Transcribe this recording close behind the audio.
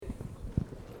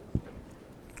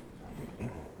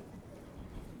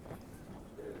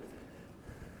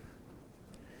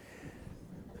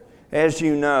As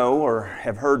you know or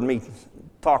have heard me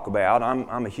talk about,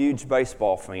 I'm a huge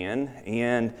baseball fan,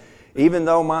 and even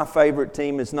though my favorite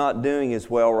team is not doing as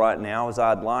well right now as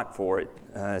I'd like for it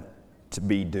to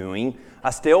be doing, I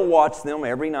still watch them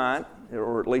every night,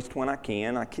 or at least when I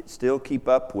can. I still keep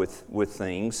up with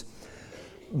things.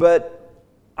 But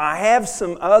I have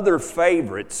some other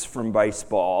favorites from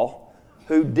baseball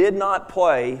who did not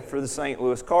play for the St.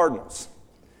 Louis Cardinals.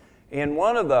 And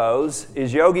one of those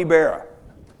is Yogi Berra.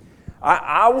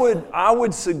 I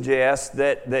would suggest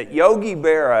that Yogi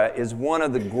Berra is one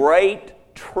of the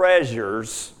great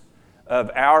treasures of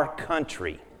our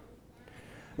country.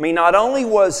 I mean, not only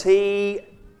was he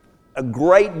a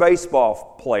great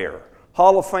baseball player,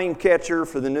 Hall of Fame catcher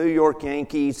for the New York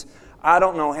Yankees. I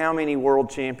don't know how many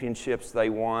world championships they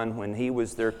won when he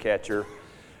was their catcher.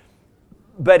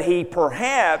 But he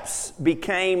perhaps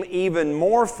became even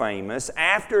more famous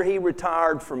after he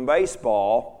retired from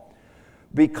baseball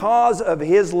because of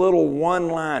his little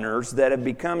one-liners that have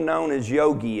become known as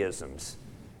yogiisms.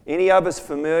 Any of us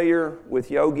familiar with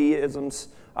yogiisms?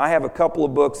 I have a couple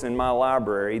of books in my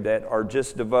library that are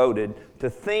just devoted to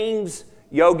things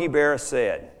Yogi Berra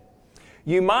said.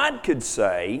 You could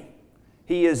say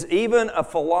he is even a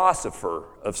philosopher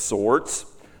of sorts.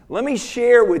 Let me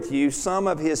share with you some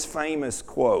of his famous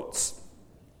quotes.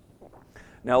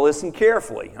 Now listen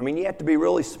carefully. I mean, you have to be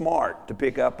really smart to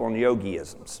pick up on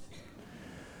yogiisms.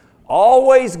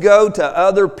 Always go to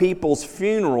other people's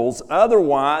funerals,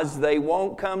 otherwise they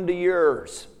won't come to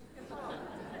yours.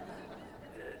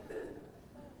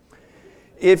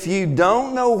 If you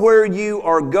don't know where you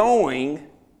are going,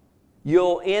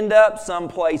 you'll end up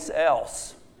someplace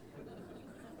else.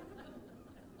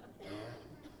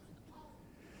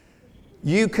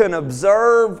 You can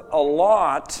observe a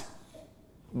lot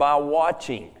by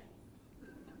watching.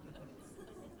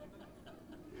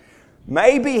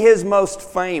 Maybe his most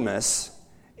famous,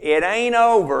 it ain't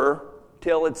over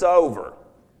till it's over.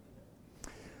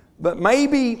 But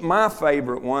maybe my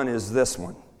favorite one is this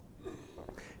one.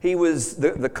 He was,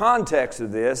 the context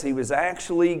of this, he was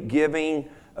actually giving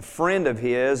a friend of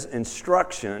his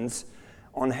instructions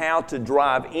on how to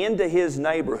drive into his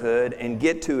neighborhood and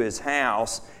get to his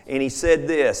house. And he said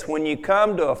this: when you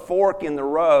come to a fork in the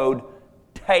road,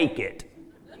 take it.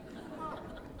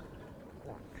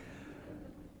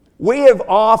 We have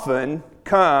often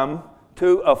come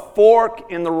to a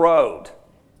fork in the road.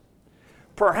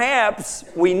 Perhaps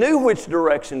we knew which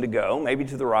direction to go, maybe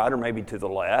to the right or maybe to the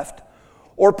left.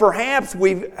 Or perhaps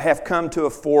we have come to a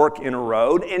fork in a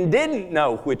road and didn't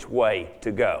know which way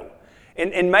to go.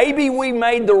 And maybe we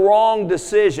made the wrong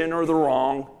decision or the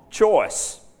wrong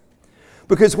choice.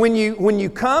 Because when you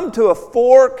come to a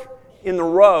fork in the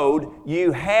road,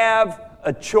 you have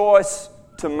a choice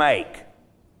to make.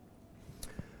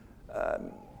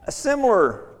 A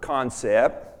similar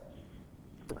concept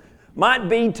might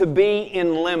be to be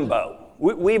in limbo.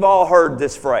 We've all heard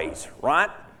this phrase, right?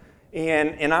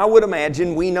 And I would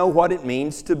imagine we know what it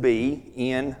means to be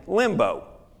in limbo.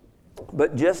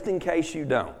 But just in case you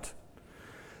don't,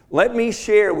 let me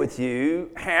share with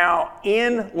you how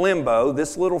in limbo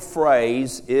this little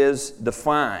phrase is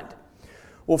defined.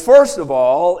 Well, first of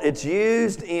all, it's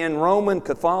used in Roman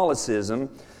Catholicism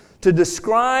to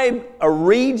describe a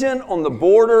region on the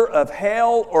border of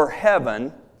hell or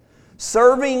heaven,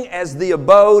 serving as the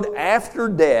abode after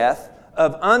death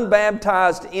of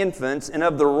unbaptized infants and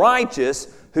of the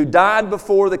righteous who died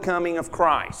before the coming of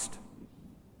Christ.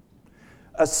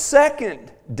 A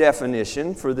second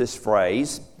definition for this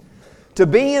phrase: to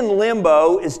be in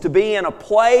limbo is to be in a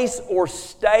place or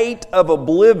state of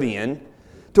oblivion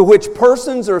to which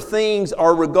persons or things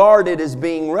are regarded as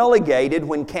being relegated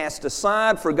when cast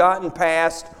aside, forgotten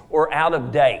past, or out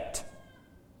of date.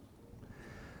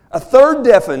 A third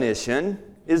definition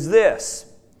is this: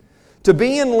 to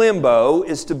be in limbo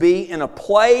is to be in a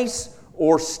place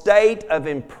or state of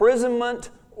imprisonment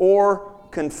or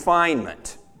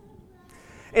confinement.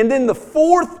 And then the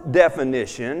fourth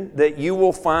definition that you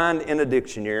will find in a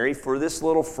dictionary for this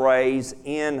little phrase,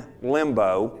 in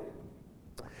limbo,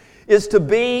 is to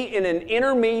be in an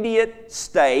intermediate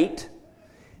state,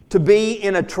 to be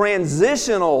in a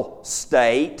transitional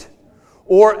state,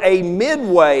 or a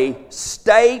midway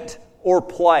state or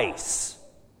place.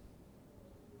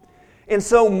 And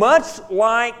so much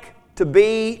like to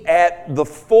be at the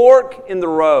fork in the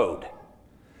road,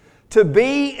 to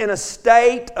be in a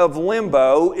state of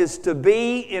limbo is to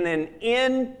be in an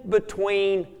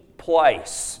in-between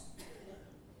place.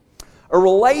 A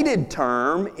related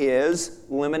term is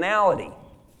liminality.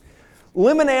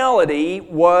 Liminality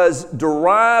was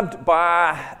derived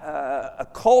by a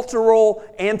cultural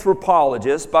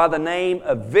anthropologist by the name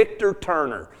of Victor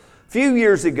Turner. few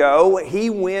years ago, he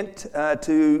went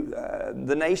to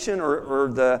the nation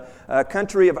or the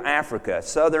country of Africa,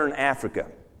 southern Africa.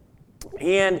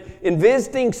 And in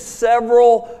visiting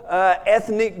several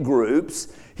ethnic groups,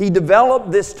 he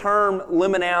developed this term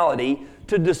liminality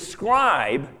to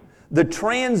describe the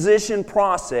transition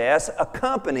process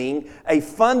accompanying a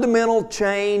fundamental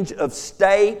change of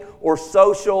state or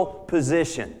social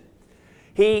position.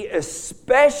 He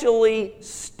especially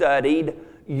studied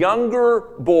younger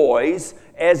boys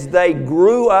as they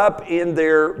grew up in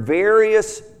their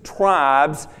various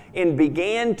tribes and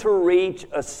began to reach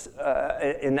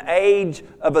an age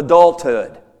of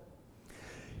adulthood.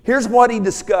 Here's what he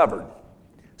discovered.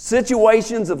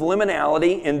 Situations of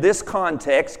liminality in this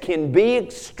context can be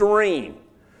extreme,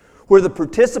 where the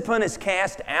participant is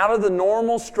cast out of the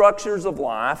normal structures of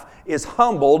life, is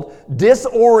humbled,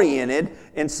 disoriented,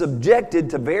 and subjected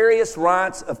to various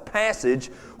rites of passage,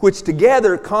 which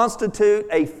together constitute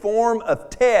a form of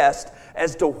test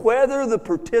as to whether the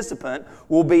participant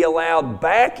will be allowed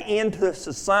back into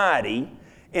society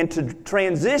and to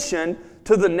transition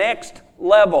to the next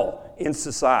level in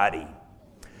society.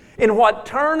 And what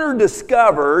Turner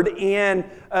discovered in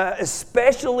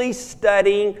especially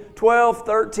studying 12,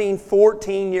 13,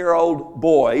 14-year-old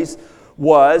boys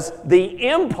was the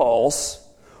impulse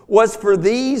was for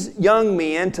these young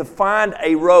men to find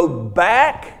a road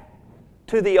back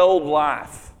to the old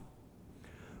life.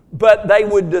 But they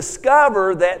would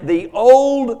discover that the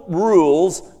old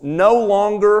rules no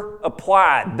longer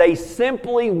applied. They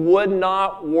simply would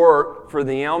not work for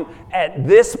them at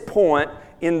this point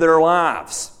in their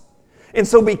lives. And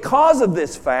so because of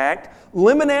this fact,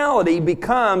 liminality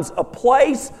becomes a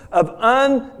place of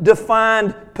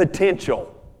undefined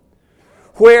potential,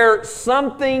 where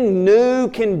something new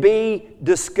can be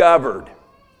discovered,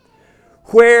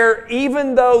 where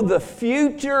even though the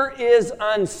future is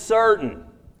uncertain,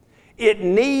 it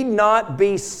need not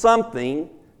be something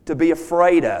to be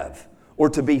afraid of or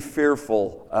to be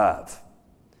fearful of.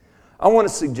 I want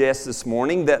to suggest this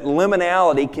morning that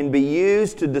liminality can be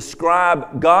used to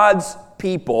describe God's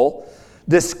people,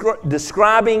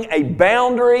 describing a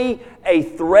boundary, a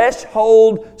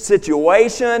threshold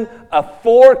situation, a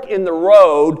fork in the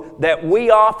road that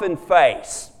we often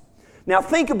face. Now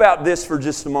think about this for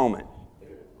just a moment.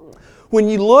 When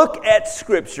you look at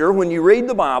Scripture, when you read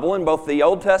the Bible in both the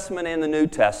Old Testament and the New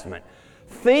Testament,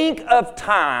 think of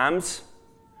times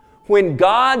when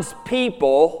God's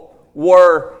people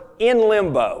were in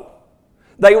limbo.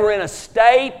 They were in a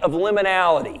state of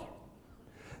liminality.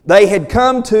 They had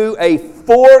come to a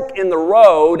fork in the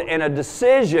road and a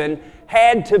decision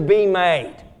had to be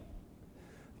made.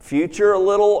 Future a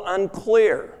little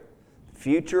unclear.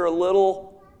 Future a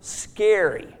little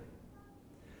scary.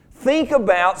 Think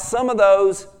about some of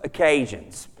those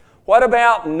occasions. What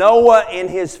about Noah and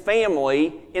his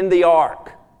family in the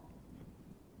ark?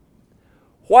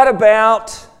 What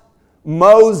about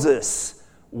Moses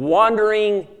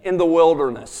wandering in the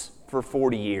wilderness for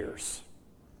 40 years?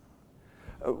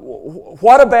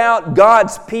 What about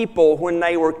God's people when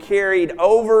they were carried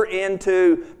over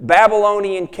into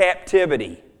Babylonian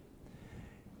captivity?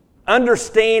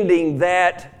 Understanding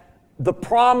that the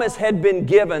promise had been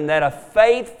given that a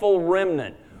faithful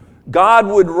remnant God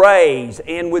would raise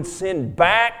and would send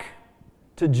back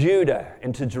to Judah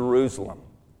and to Jerusalem.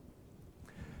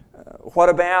 What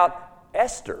about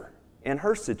Esther and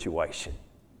her situation?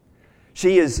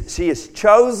 She is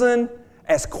chosen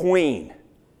as queen.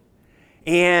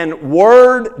 And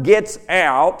word gets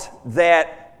out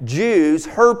that Jews,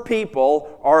 her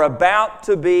people, are about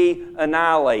to be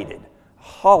annihilated.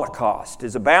 Holocaust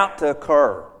is about to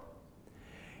occur.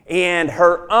 And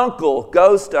her uncle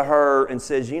goes to her and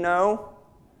says,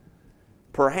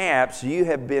 perhaps you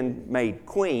have been made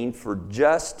queen for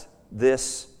just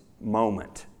this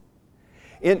moment.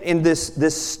 In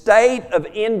this state of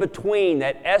in-between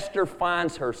that Esther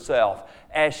finds herself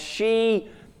as she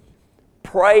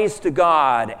prays to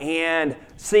God and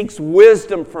seeks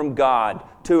wisdom from God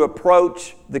to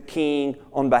approach the king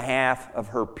on behalf of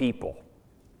her people.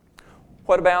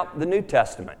 What about the New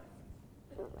Testament?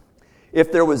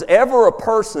 If there was ever a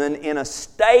person in a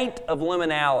state of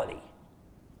liminality,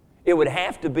 it would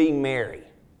have to be Mary.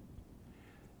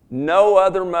 No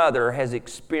other mother has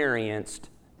experienced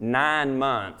 9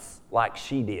 months like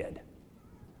she did.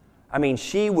 I mean,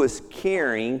 she was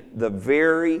carrying the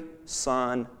very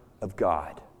Son of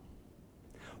God.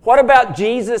 What about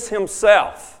Jesus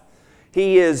himself?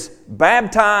 He is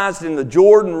baptized in the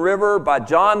Jordan River by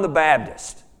John the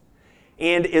Baptist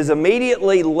and is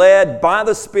immediately led by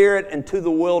the Spirit into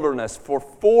the wilderness for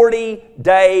 40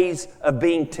 days of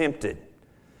being tempted.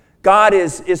 God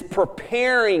is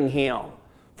preparing him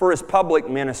for his public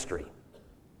ministry.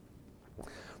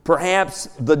 Perhaps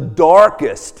the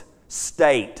darkest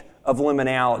state of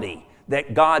liminality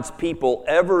that God's people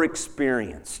ever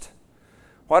experienced.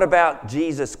 What about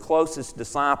Jesus' closest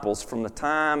disciples from the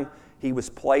time he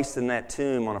was placed in that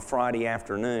tomb on a Friday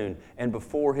afternoon and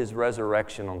before his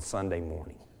resurrection on Sunday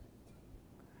morning?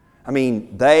 I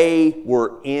mean, they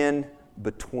were in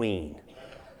between.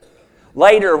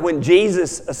 Later, when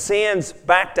Jesus ascends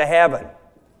back to heaven,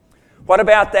 what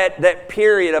about that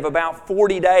period of about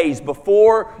 40 days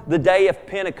before the day of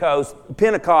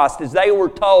Pentecost, as they were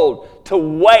told to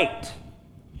wait,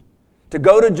 to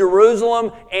go to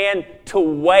Jerusalem and to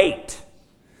wait?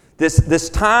 This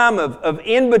time of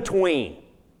in-between.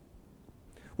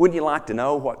 Wouldn't you like to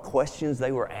know what questions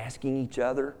they were asking each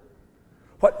other?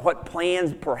 What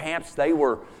plans perhaps they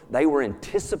were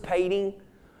anticipating?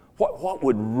 What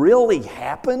would really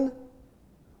happen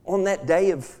on that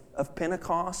day of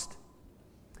Pentecost?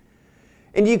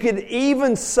 And you could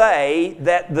even say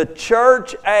that the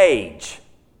church age,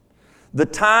 the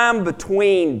time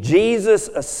between Jesus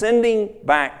ascending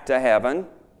back to heaven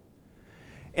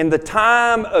and the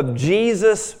time of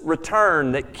Jesus'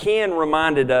 return that Ken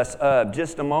reminded us of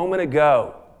just a moment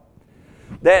ago,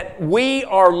 that we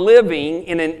are living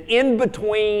in an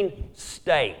in-between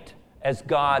state as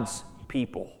God's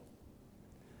people.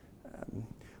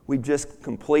 We've just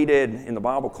completed, in the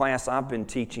Bible class I've been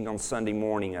teaching on Sunday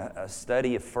morning, a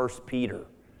study of 1 Peter.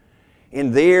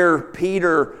 And there,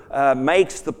 Peter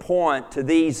makes the point to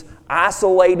these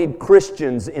isolated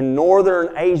Christians in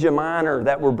northern Asia Minor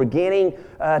that were beginning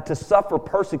to suffer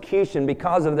persecution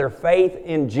because of their faith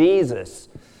in Jesus,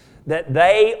 that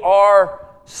they are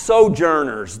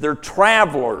sojourners, they're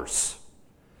travelers,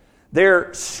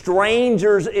 they're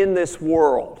strangers in this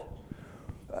world.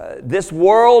 This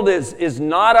world is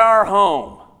not our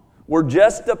home. We're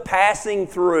just a passing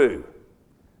through.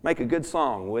 Make a good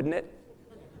song, wouldn't it?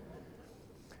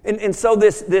 And so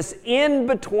this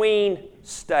in-between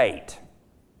state.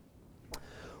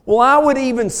 Well, I would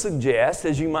even suggest,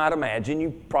 as you might imagine,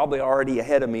 you're probably already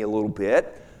ahead of me a little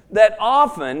bit, that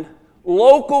often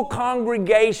local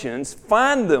congregations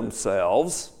find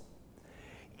themselves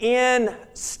in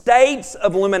states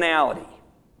of liminality.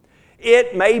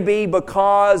 It may be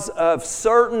because of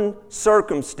certain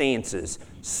circumstances,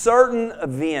 certain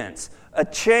events, a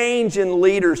change in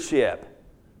leadership,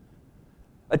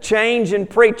 a change in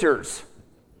preachers.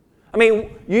 I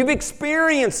mean, you've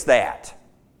experienced that.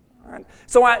 Right?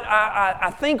 So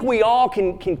I think we all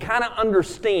can kind of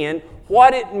understand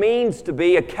what it means to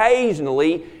be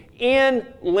occasionally in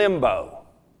limbo.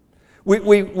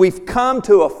 We've come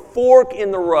to a fork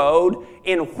in the road,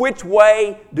 and which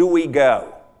way do we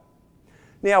go?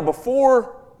 Now,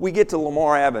 before we get to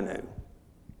Lamar Avenue,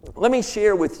 let me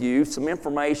share with you some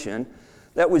information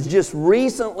that was just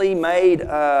recently made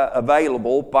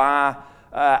available by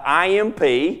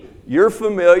IMP. You're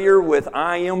familiar with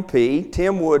IMP,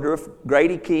 Tim Woodruff,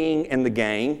 Grady King, and the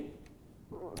gang.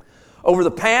 Over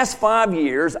the past 5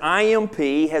 years,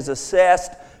 IMP has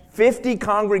assessed 50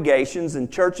 congregations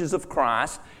and churches of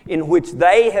Christ in which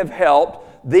they have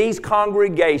helped these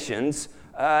congregations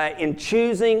in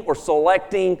choosing or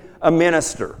selecting a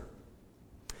minister.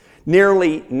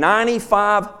 Nearly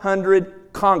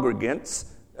 9,500 congregants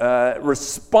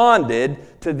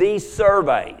responded to these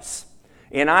surveys.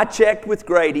 And I checked with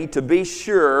Grady to be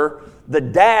sure the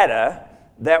data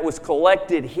that was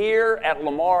collected here at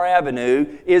Lamar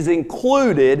Avenue is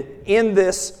included in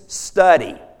this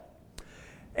study.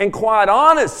 And quite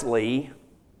honestly,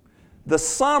 the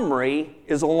summary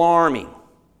is alarming.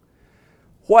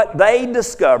 What they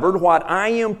discovered, what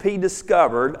IMP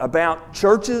discovered about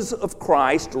churches of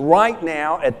Christ right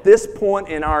now at this point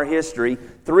in our history,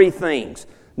 3 things.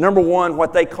 Number 1,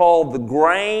 what they call the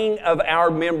graying of our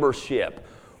membership.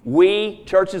 We,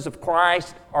 churches of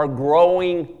Christ, are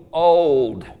growing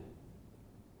old.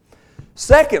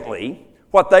 Secondly,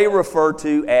 what they refer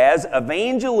to as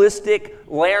evangelistic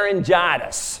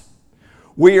laryngitis.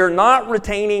 We are not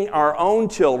retaining our own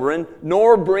children,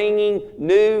 nor bringing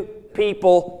new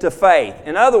people to faith.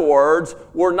 In other words,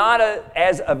 we're not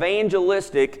as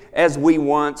evangelistic as we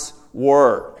once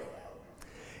were.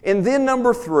 And then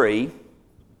number 3,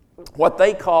 what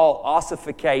they call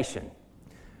ossification.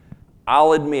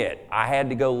 I'll admit, I had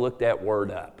to go look that word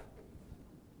up.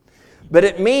 But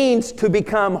it means to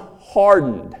become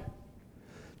hardened,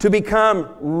 to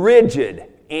become rigid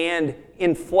and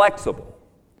inflexible.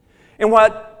 And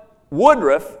what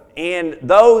Woodruff and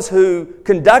those who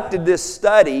conducted this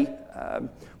study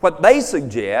What they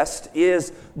suggest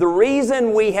is the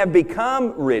reason we have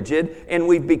become rigid and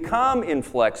we've become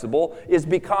inflexible is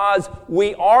because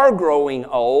we are growing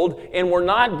old and we're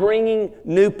not bringing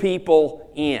new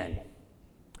people in.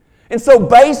 And so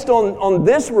based on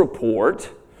this report,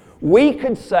 we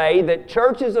could say that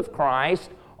churches of Christ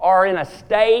are in a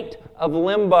state of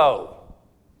limbo,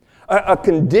 a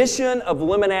condition of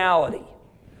liminality,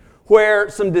 where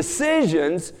some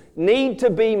decisions need to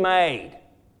be made.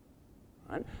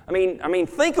 I mean,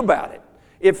 think about it.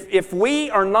 If we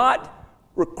are not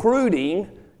recruiting,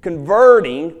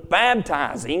 converting,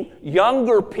 baptizing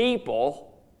younger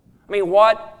people,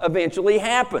 what eventually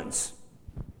happens?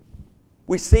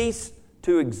 We cease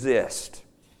to exist.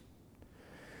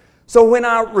 So when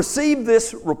I received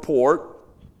this report,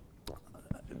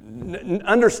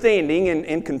 understanding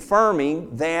and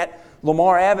confirming that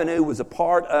Lamar Avenue was a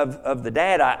part of the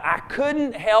data, I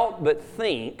couldn't help but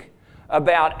think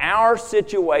about our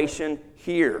situation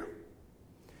here.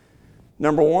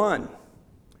 Number one,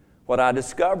 what I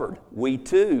discovered, we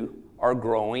too are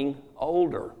growing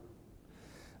older.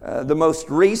 The most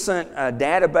recent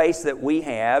database that we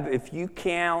have, if you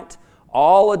count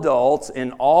all adults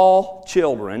and all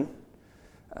children,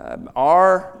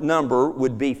 our number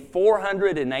would be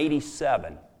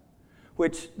 487,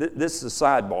 which, this is a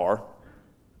sidebar.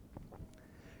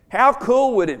 How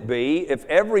cool would it be if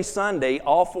every Sunday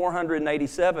all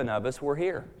 487 of us were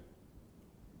here?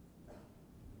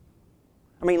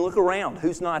 Look around.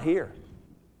 Who's not here?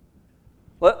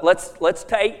 Let's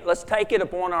take it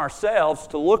upon ourselves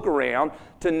to look around,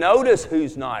 to notice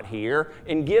who's not here,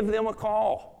 and give them a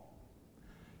call.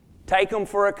 Take them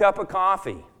for a cup of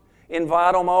coffee.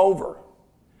 Invite them over.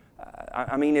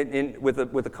 With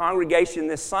a congregation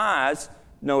this size,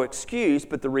 no excuse,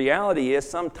 but the reality is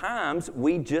sometimes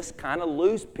we just kind of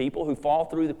lose people who fall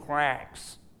through the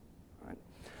cracks. Right?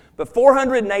 But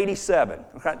 487,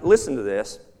 okay, listen to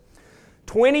this,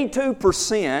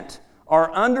 22%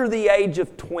 are under the age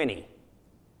of 20.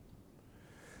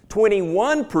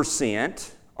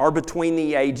 21% are between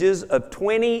the ages of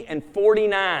 20 and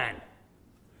 49.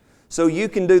 So you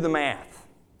can do the math.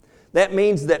 That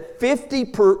means that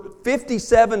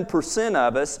 57%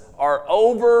 of us are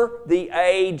over the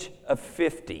age of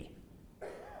 50.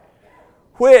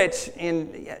 Which,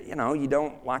 you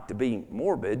don't like to be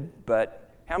morbid,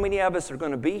 but how many of us are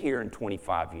going to be here in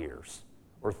 25 years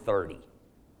or 30?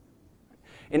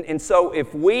 And so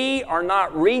if we are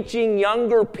not reaching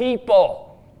younger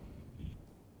people,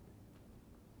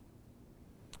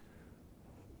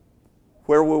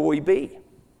 where will we be?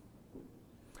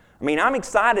 I'm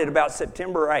excited about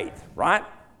September 8th, right?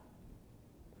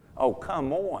 Oh,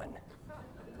 come on.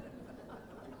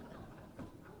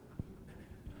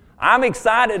 I'm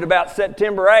excited about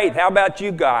September 8th. How about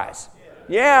you guys?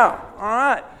 Yeah, all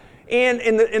right.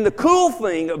 And the cool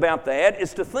thing about that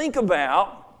is to think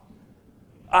about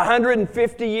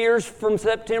 150 years from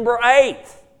September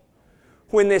 8th,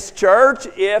 when this church,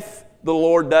 if the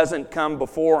Lord doesn't come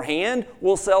beforehand,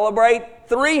 will celebrate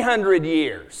 300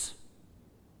 years.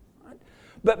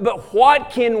 But what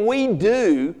can we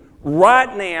do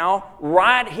right now,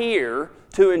 right here,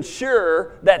 to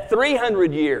ensure that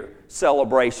 300-year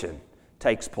celebration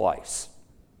takes place?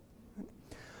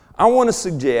 I want to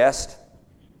suggest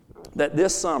that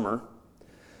this summer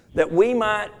that we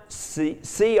might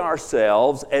see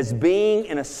ourselves as being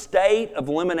in a state of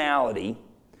liminality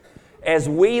as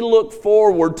we look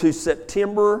forward to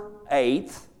September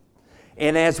 8th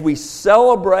and as we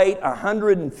celebrate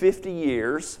 150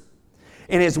 years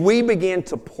and as we begin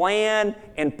to plan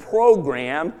and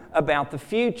program about the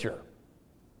future.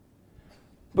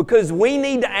 Because we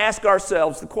need to ask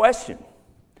ourselves the question,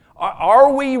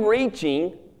 are we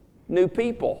reaching new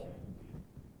people?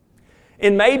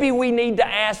 And maybe we need to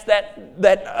ask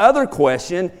that other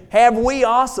question, have we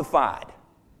ossified?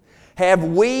 Have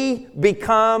we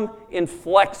become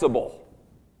inflexible?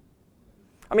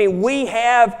 We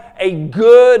have a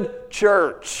good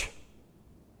church.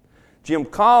 Jim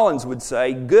Collins would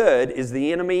say, good is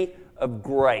the enemy of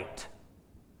great.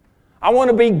 I want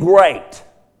to be great.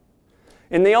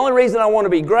 And the only reason I want to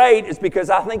be great is because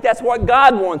I think that's what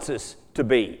God wants us to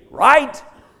be, right?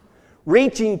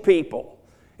 Reaching people,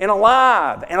 and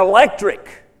alive, and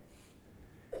electric,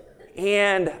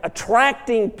 and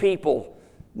attracting people,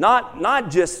 not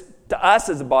just to us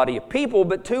as a body of people,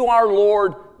 but to our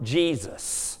Lord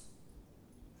Jesus.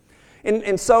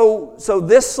 And so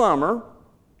this summer,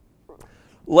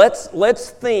 let's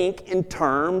think in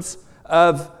terms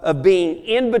of being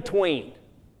in between.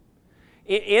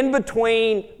 In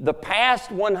between the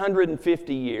past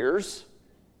 150 years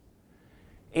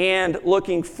and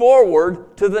looking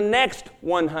forward to the next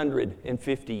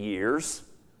 150 years,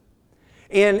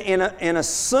 and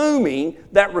assuming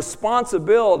that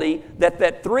responsibility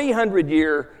that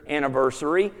 300-year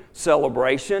anniversary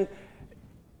celebration,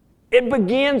 it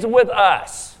begins with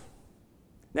us.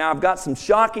 Now, I've got some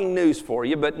shocking news for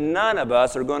you, but none of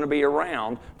us are going to be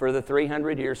around for the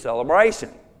 300-year celebration.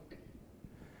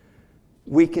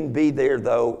 We can be there,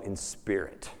 though, in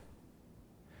spirit.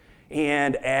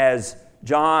 And as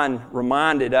John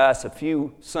reminded us a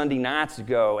few Sunday nights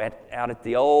ago out at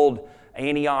the old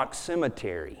Antioch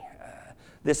Cemetery,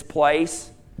 this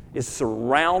place is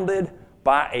surrounded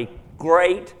by a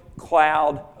great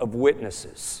cloud of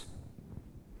witnesses.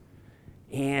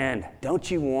 And don't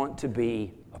you want to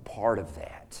be a part of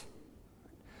that?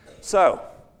 So,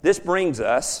 this brings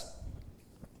us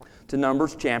to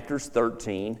Numbers chapters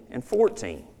 13 and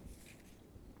 14.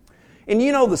 And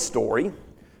you know the story.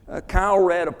 Kyle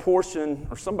read a portion,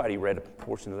 or somebody read a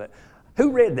portion of that.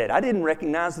 Who read that? I didn't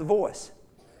recognize the voice.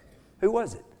 Who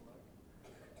was it?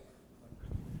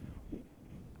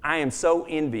 I am so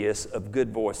envious of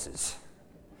good voices.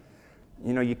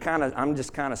 You know, I'm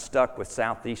just kind of stuck with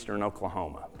southeastern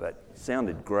Oklahoma, but it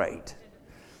sounded great.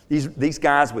 These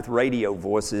guys with radio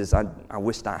voices, I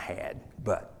wished I had.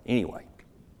 But anyway.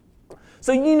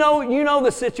 So you know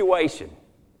the situation.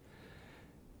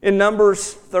 In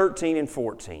Numbers 13 and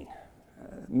 14,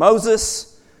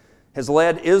 Moses has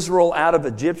led Israel out of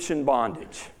Egyptian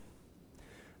bondage.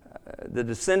 The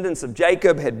descendants of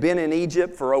Jacob had been in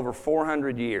Egypt for over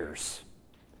 400 years.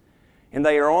 And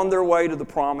they are on their way to the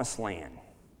Promised Land.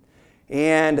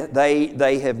 And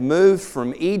they have moved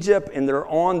from Egypt, and they're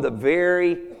on the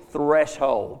very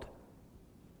threshold.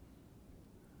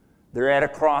 They're at a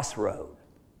crossroad.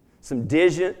 Some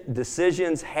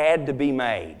decisions had to be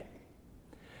made.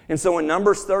 And so in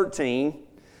Numbers 13,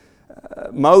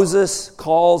 Moses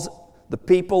calls the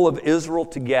people of Israel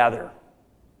together.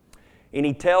 And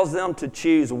he tells them to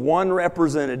choose one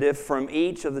representative from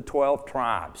each of the 12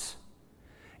 tribes.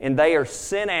 And they are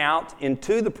sent out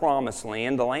into the Promised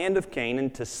Land, the land of Canaan,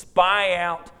 to spy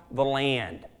out the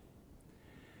land.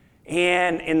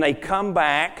 And they come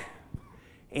back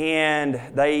and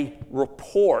they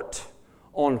report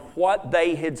on what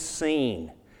they had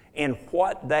seen and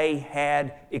what they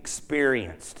had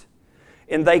experienced.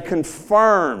 And they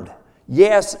confirmed,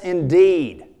 yes,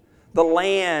 indeed, the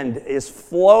land is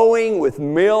flowing with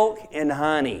milk and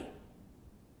honey.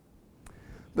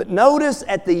 But notice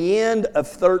at the end of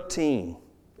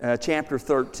chapter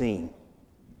 13,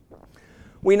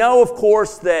 we know, of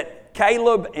course, that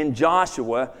Caleb and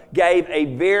Joshua gave a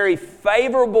very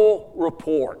favorable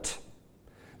report.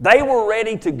 They were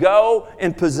ready to go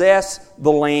and possess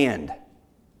the land.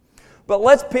 But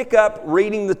let's pick up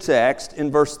reading the text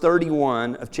in verse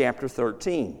 31 of chapter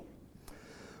 13.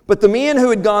 But the men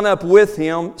who had gone up with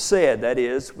him said, that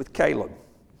is, with Caleb,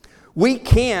 we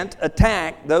can't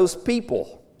attack those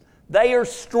people. They are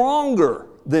stronger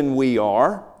than we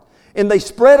are. And they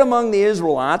spread among the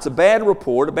Israelites a bad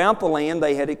report about the land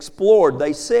they had explored.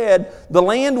 They said, the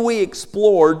land we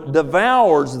explored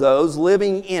devours those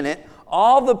living in it.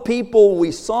 All the people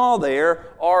we saw there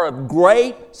are of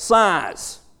great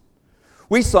size.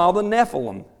 We saw the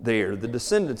Nephilim there, the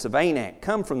descendants of Anak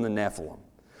come from the Nephilim.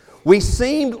 We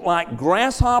seemed like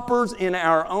grasshoppers in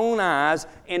our own eyes,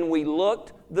 and we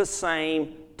looked the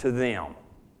same to them.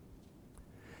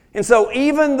 And so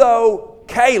even though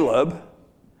Caleb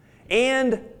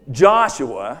and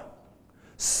Joshua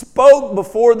spoke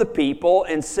before the people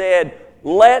and said,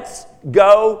 let's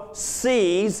go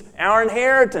seize our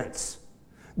inheritance,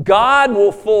 God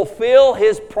will fulfill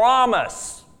His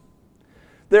promise.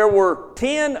 There were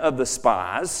 10 of the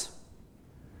spies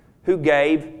who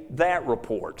gave that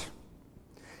report.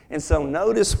 And so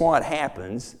notice what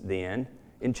happens then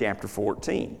in chapter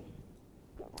 14.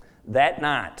 That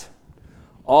night,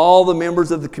 all the members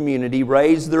of the community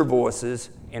raised their voices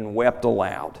and wept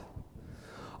aloud.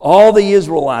 All the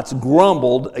Israelites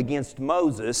grumbled against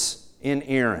Moses and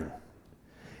Aaron.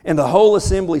 And the whole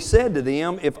assembly said to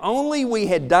them, if only we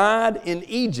had died in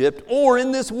Egypt or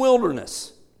in this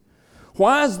wilderness.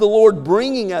 Why is the Lord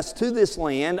bringing us to this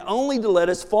land only to let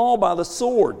us fall by the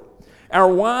sword?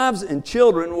 Our wives and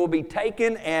children will be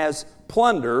taken as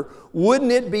plunder.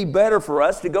 Wouldn't it be better for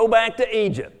us to go back to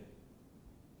Egypt?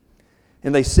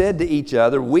 And they said to each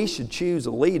other, we should choose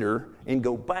a leader and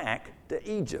go back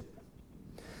to Egypt.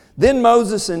 Then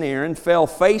Moses and Aaron fell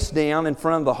face down in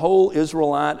front of the whole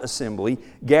Israelite assembly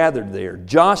gathered there.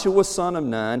 Joshua, son of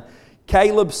Nun,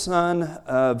 Caleb, son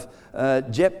of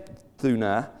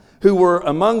Jephunneh, who were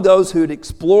among those who had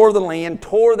explored the land,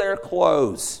 tore their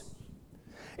clothes.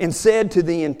 and said to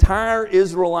the entire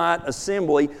Israelite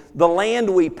assembly, "The land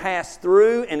we passed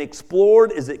through and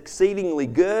explored is exceedingly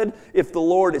good. If the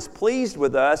Lord is pleased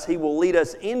with us, He will lead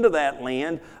us into that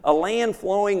land, a land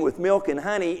flowing with milk and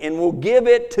honey, and will give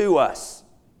it to us.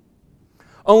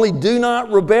 Only do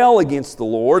not rebel against the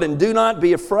Lord, and do not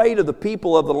be afraid of the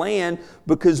people of the land,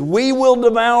 because we will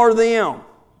devour them.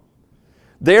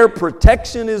 Their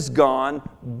protection is gone,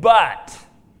 but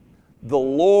the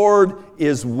Lord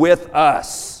is with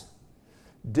us.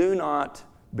 Do not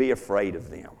be afraid of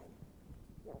them."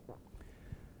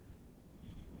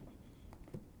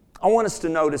 I want us to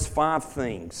notice 5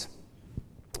 things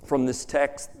from this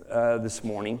text this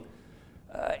morning,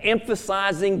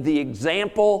 emphasizing the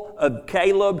example of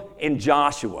Caleb and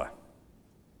Joshua,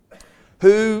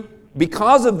 who,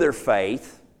 because of their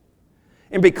faith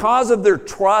and because of their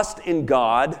trust in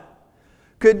God,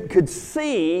 could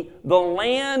see the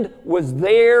land was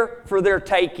there for their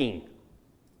taking.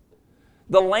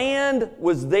 The land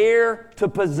was there to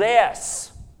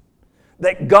possess,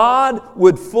 that God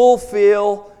would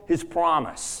fulfill His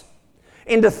promise.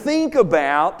 And to think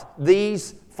about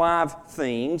these 5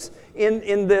 things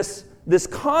in this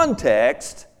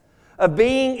context of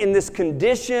being in this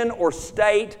condition or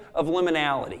state of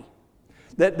liminality,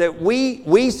 that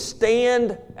we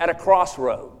stand at a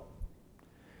crossroad.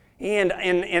 And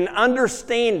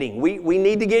understanding, we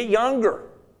need to get younger.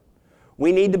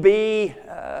 We need to be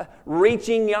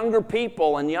reaching younger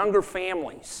people and younger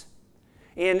families.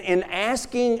 And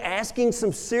asking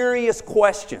some serious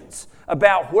questions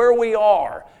about where we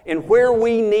are and where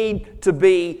we need to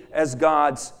be as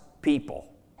God's people.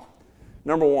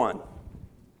 Number 1,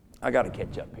 I got to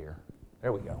catch up here.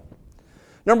 There we go.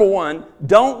 Number 1,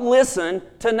 don't listen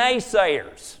to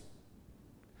naysayers.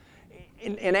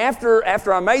 And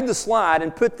after I made the slide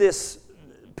and put this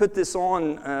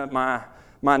on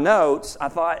my notes, I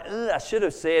thought, I should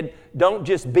have said, don't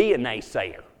just be a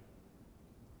naysayer.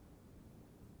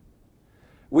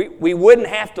 We wouldn't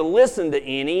have to listen to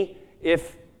any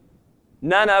if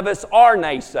none of us are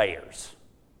naysayers.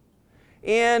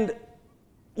 And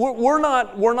we're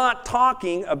not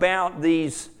talking about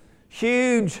these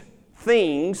huge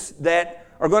things that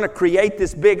are going to create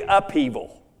this big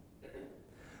upheaval.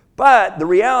 But the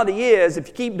reality is, if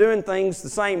you keep doing things the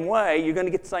same way, you're going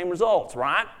to get the same results,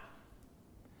 right?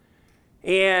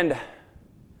 And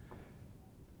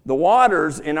the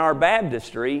waters in our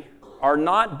baptistry are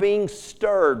not being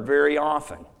stirred very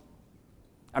often.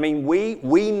 I mean, we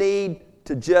need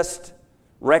to just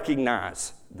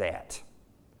recognize that.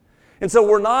 And so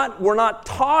we're not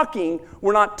talking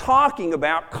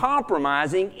about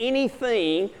compromising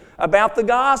anything about the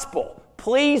gospel.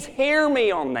 Please hear me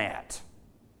on that.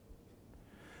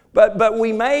 But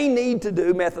we may need to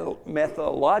do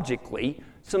methodologically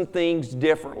some things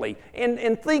differently.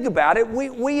 And think about it,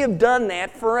 we have done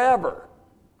that forever.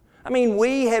 I mean,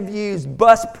 we have used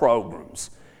bus programs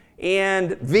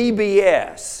and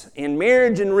VBS and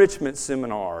marriage enrichment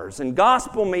seminars and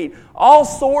gospel meet, all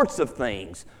sorts of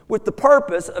things with the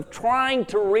purpose of trying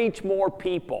to reach more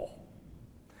people.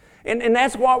 And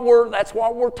that's what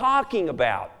we're talking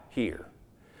about here.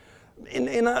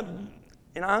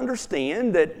 And I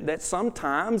understand that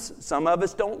sometimes some of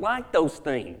us don't like those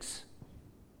things.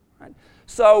 Right?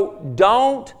 So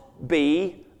don't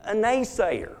be a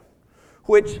naysayer.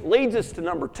 Which leads us to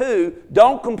number 2,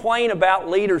 don't complain about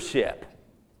leadership.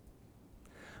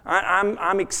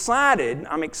 I'm excited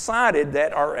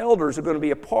that our elders are going to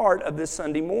be a part of this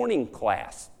Sunday morning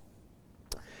class.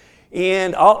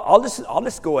 And I'll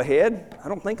just go ahead. I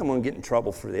don't think I'm going to get in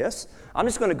trouble for this. I'm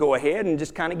just going to go ahead and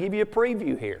just kind of give you a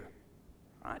preview here.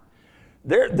 Right?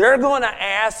 They're going to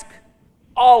ask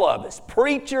all of us,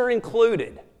 preacher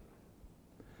included,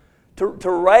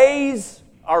 to raise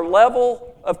our level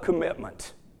of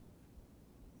commitment.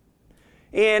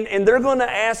 And they're going to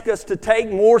ask us to take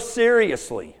more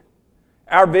seriously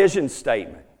our vision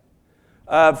statement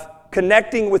of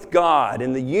connecting with God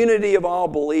and the unity of all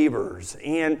believers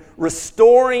and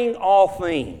restoring all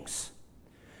things.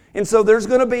 And so there's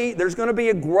going to be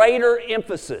a greater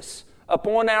emphasis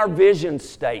upon our vision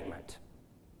statement.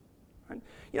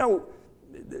 You know,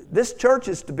 this church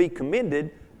is to be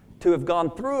commended to have gone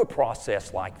through a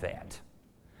process like that.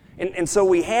 And so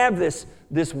we have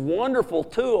this wonderful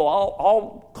tool,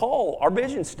 I'll call our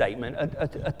vision statement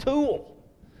a tool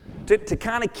to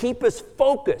kind of keep us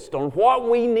focused on what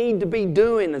we need to be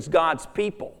doing as God's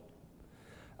people,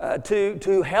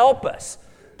 to help us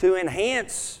to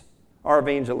enhance our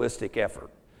evangelistic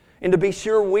effort, and to be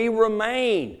sure we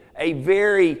remain a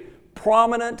very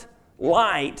prominent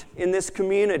light in this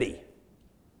community.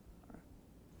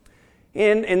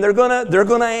 And they're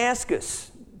gonna ask us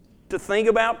to think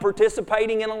about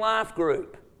participating in a life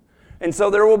group. And so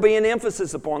there will be an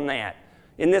emphasis upon that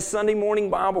in this Sunday morning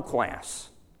Bible class.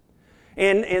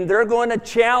 And they're going to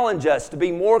challenge us to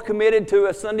be more committed to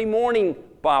a Sunday morning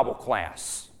Bible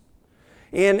class.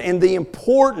 And the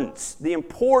importance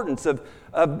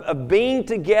of being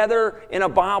together in a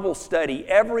Bible study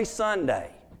every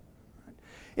Sunday.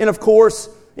 And of course,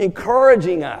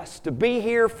 encouraging us to be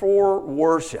here for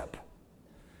worship.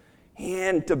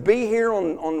 And to be here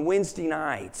on Wednesday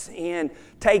nights. And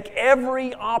take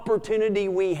every opportunity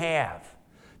we have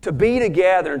to be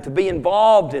together and to be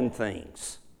involved in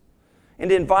things. And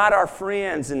to invite our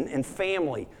friends and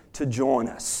family to join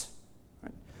us.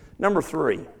 Number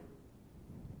 3.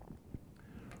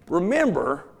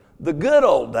 Remember, the good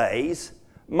old days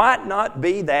might not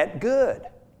be that good.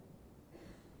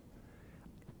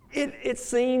 It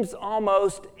seems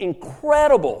almost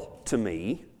incredible to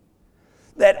me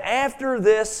that after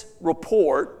this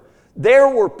report, there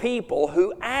were people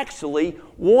who actually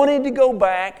wanted to go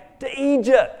back to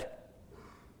Egypt.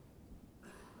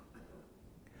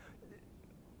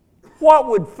 What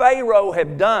would Pharaoh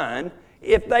have done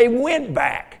if they went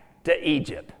back to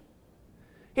Egypt?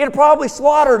 He'd have probably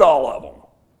slaughtered all of them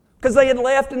because they had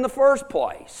left in the first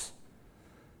place.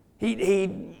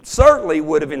 He certainly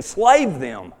would have enslaved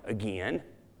them again.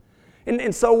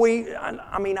 And so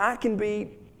I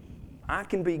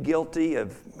can be guilty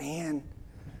of, man,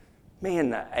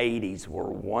 the 80s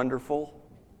were wonderful.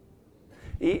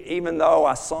 Even though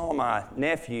I saw my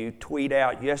nephew tweet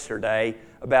out yesterday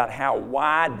about how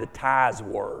wide the ties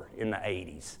were in the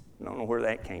 80s. I don't know where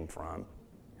that came from.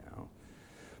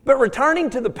 But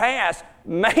returning to the past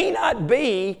may not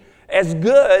be as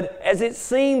good as it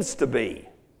seems to be.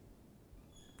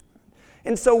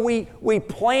 And so we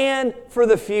plan for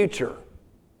the future.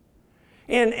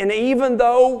 And even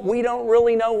though we don't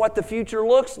really know what the future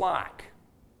looks like,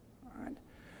 right,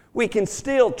 we can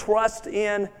still trust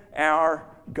in our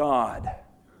God.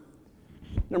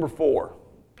 Number 4,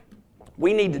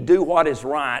 we need to do what is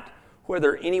right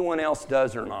whether anyone else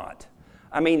does or not.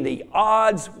 I mean, the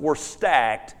odds were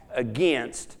stacked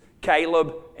against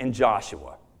Caleb and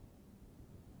Joshua.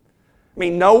 I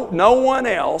mean, no one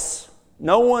else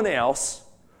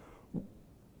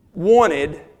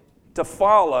wanted to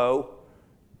follow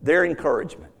their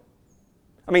encouragement.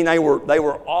 I mean, they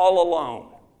were all alone.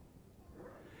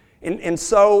 And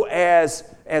so as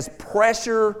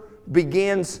pressure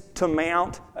begins to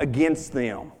mount against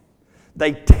them,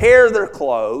 they tear their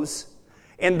clothes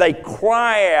and they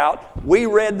cry out. We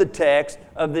read the text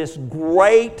of this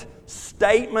great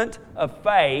statement of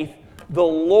faith, the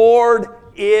Lord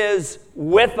is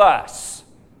with us.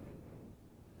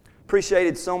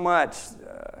 Appreciated so much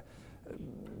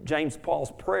James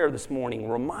Paul's prayer this morning,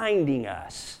 reminding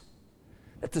us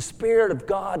that the Spirit of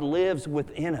God lives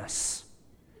within us.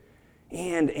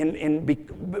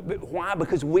 Why?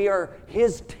 Because we are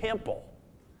His temple.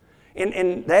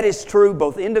 And that is true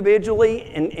both individually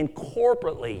and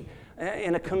corporately,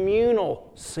 in a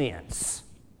communal sense.